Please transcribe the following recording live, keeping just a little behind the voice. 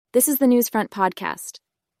This is the Newsfront podcast,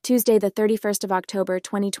 Tuesday, the 31st of October,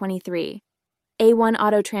 2023. A-1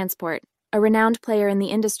 Auto Transport, a renowned player in the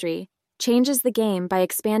industry, changes the game by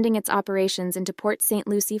expanding its operations into Port St.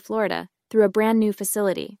 Lucie, Florida, through a brand new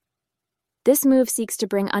facility. This move seeks to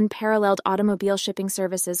bring unparalleled automobile shipping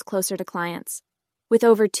services closer to clients. With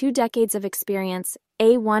over 2 decades of experience,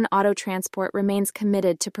 A-1 Auto Transport remains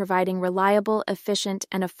committed to providing reliable, efficient,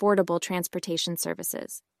 and affordable transportation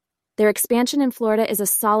services. Their expansion in Florida is a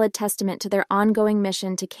solid testament to their ongoing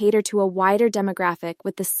mission to cater to a wider demographic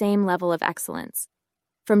with the same level of excellence.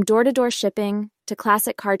 From door-to-door shipping to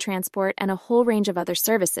classic car transport and a whole range of other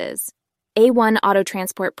services, A-1 Auto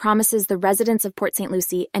Transport promises the residents of Port St.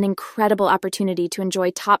 Lucie an incredible opportunity to enjoy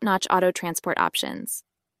top-notch auto transport options.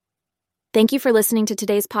 Thank you for listening to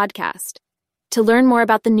today's podcast. To learn more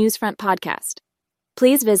about the Newsfront podcast,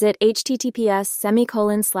 please visit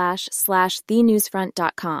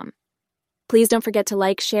https://thenewsfront.com. Please don't forget to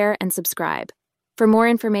like, share, and subscribe. For more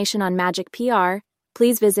information on Magic PR,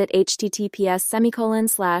 please visit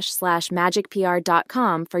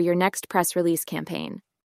https://magicpr.com for your next press release campaign.